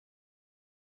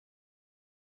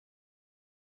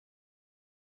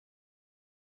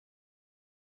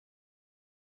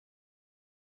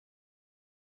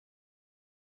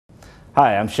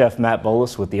Hi, I'm Chef Matt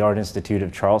Bolus with the Art Institute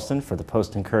of Charleston for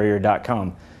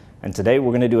thePostandCourier.com, and today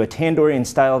we're going to do a Tandoorian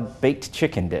style baked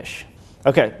chicken dish.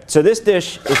 Okay, so this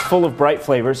dish is full of bright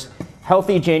flavors,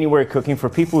 healthy January cooking for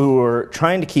people who are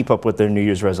trying to keep up with their New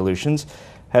Year's resolutions.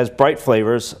 Has bright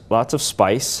flavors, lots of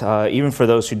spice, even for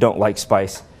those who don't like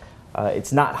spice.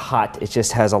 It's not hot, it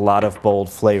just has a lot of bold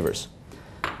flavors.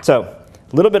 So,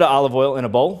 a little bit of olive oil in a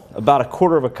bowl, about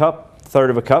 1/4 cup,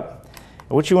 1/3 cup.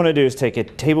 What you want to do is take a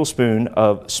tablespoon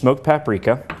of smoked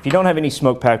paprika. If you don't have any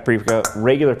smoked paprika,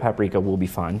 regular paprika will be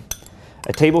fine.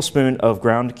 A tablespoon of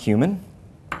ground cumin,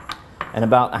 and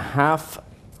about 1/2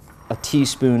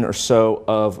 teaspoon or so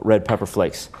of red pepper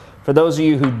flakes. For those of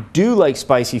you who do like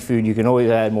spicy food, you can always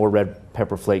add more red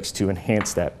pepper flakes to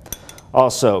enhance that.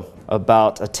 Also,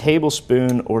 about 1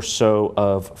 tablespoon or so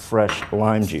of fresh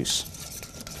lime juice.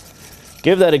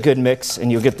 Give that a good mix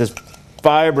and you'll get this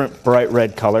vibrant, bright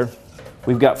red color.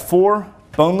 We've got 4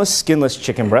 boneless, skinless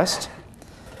chicken breasts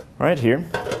right here.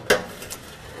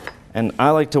 And I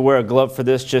like to wear a glove for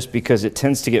this just because it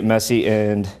tends to get messy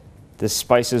and the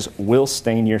spices will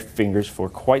stain your fingers for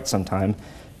quite some time,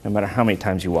 no matter how many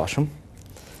times you wash them.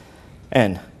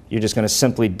 And you're just going to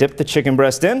simply dip the chicken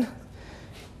breast in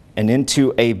and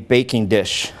into a baking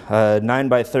dish. A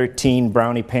 9x13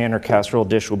 brownie pan or casserole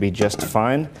dish will be just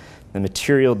fine. The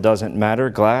material doesn't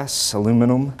matter, glass,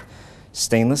 aluminum,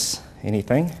 stainless,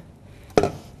 anything.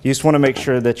 You just want to make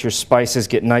sure that your spices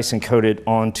get nice and coated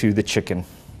onto the chicken.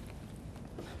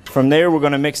 From there, we're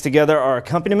going to mix together our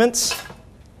accompaniments.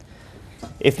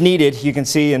 If needed, you can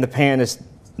see in the pan is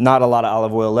not a lot of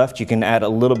olive oil left. You can add a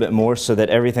little bit more so that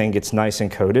everything gets nice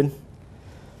and coated.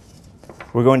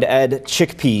 We're going to add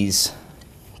chickpeas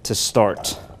to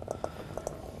start.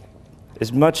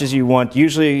 As much as you want.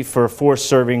 Usually for 4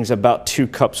 servings, about 2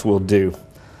 cups will do.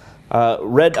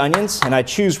 Red onions, and I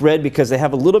choose red because they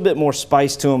have a little bit more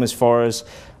spice to them as far as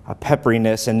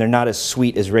pepperiness, and they're not as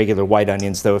sweet as regular white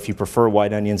onions, though if you prefer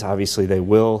white onions, obviously they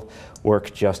will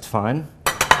work just fine.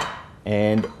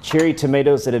 And cherry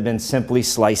tomatoes that have been simply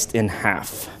sliced in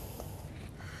half.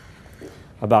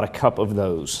 About 1 cup of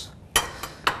those.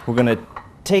 We're going to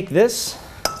take this,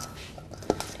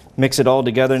 mix it all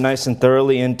together nice and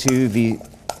thoroughly into the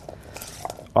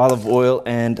olive oil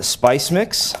and spice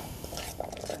mix.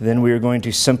 Then we are going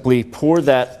to simply pour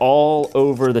that all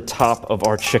over the top of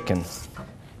our chicken.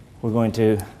 We're going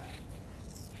to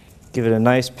give it a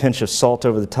nice pinch of salt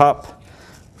over the top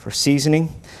for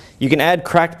seasoning. You can add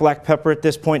cracked black pepper at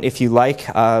this point if you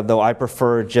like, though I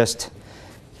prefer just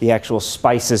the actual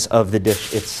spices of the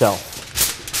dish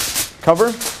itself. Cover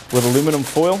with aluminum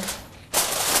foil.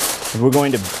 And we're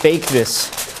going to bake this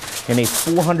in a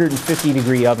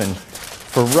 450-degree oven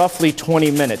for roughly 20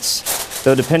 minutes.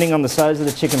 So depending on the size of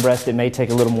the chicken breast, it may take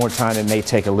a little more time, it may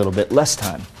take a little bit less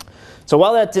time. So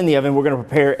while that's in the oven, we're going to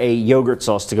prepare a yogurt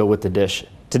sauce to go with the dish.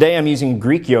 Today I'm using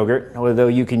Greek yogurt, although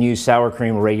you can use sour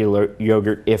cream or regular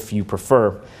yogurt if you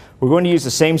prefer. We're going to use the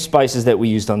same spices that we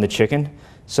used on the chicken.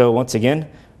 So once again,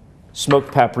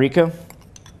 smoked paprika,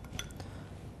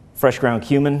 fresh ground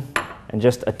cumin, and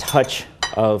just a touch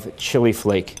of chili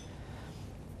flake.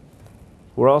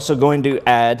 We're also going to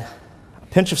add a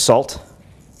pinch of salt,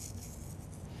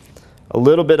 a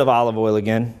little bit of olive oil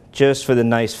again, just for the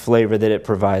nice flavor that it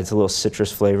provides, a little citrus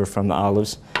flavor from the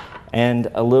olives, and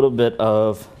a little bit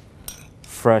of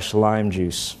fresh lime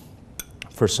juice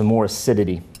for some more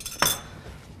acidity.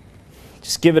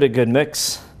 Just give it a good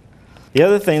mix. The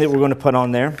other thing that we're going to put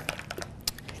on there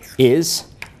is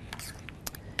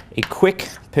a quick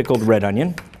pickled red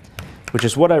onion, which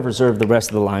is what I've reserved the rest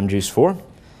of the lime juice for.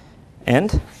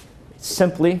 And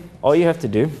simply, all you have to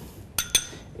do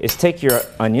is take your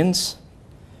onions,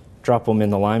 drop them in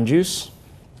the lime juice,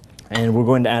 and we're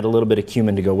going to add a little bit of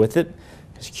cumin to go with it,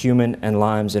 because cumin and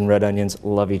limes and red onions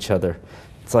love each other.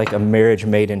 It's like a marriage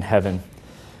made in heaven.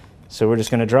 So we're just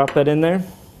going to drop that in there,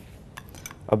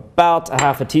 about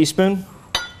 1/2 teaspoon,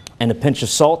 and a pinch of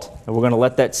salt, and we're going to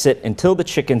let that sit until the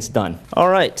chicken's done. All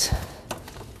right,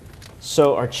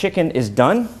 so our chicken is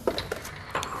done.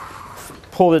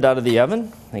 Pulled it out of the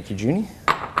oven. Thank you, Junnie.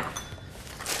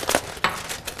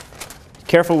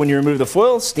 Careful when you remove the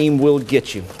foil, steam will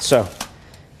get you. So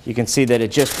you can see that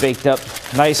it just baked up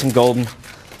nice and golden.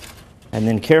 And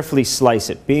then carefully slice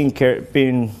it,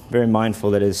 being very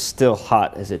mindful that it is still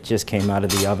hot as it just came out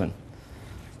of the oven.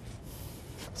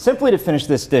 Simply to finish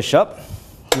this dish up,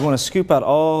 you want to scoop out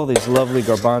all these lovely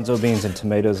garbanzo beans and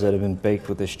tomatoes that have been baked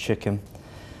with this chicken.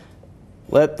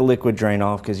 Let the liquid drain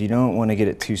off because you don't want to get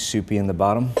it too soupy in the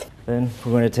bottom. Then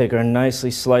we're going to take our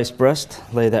nicely sliced breast,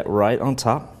 lay that right on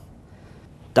top.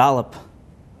 Dollop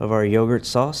of our yogurt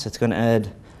sauce. It's going to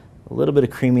add a little bit of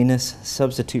creaminess,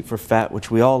 substitute for fat,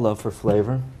 which we all love for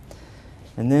flavor.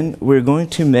 And then we're going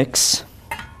to mix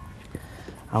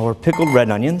our pickled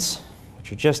red onions,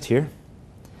 which are just here.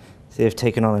 See, they've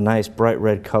taken on a nice bright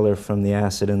red color from the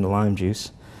acid in the lime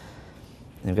juice.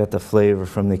 They've got the flavor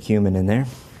from the cumin in there.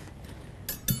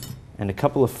 And a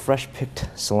couple of fresh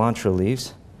picked cilantro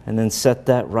leaves, and then set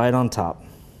that right on top.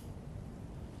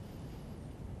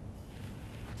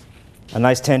 A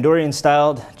nice Tandoorian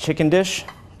styled chicken dish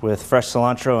with fresh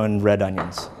cilantro and red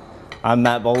onions. I'm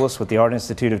Matt Bolus with the Art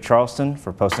Institute of Charleston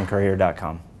for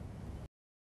PostandCourier.com.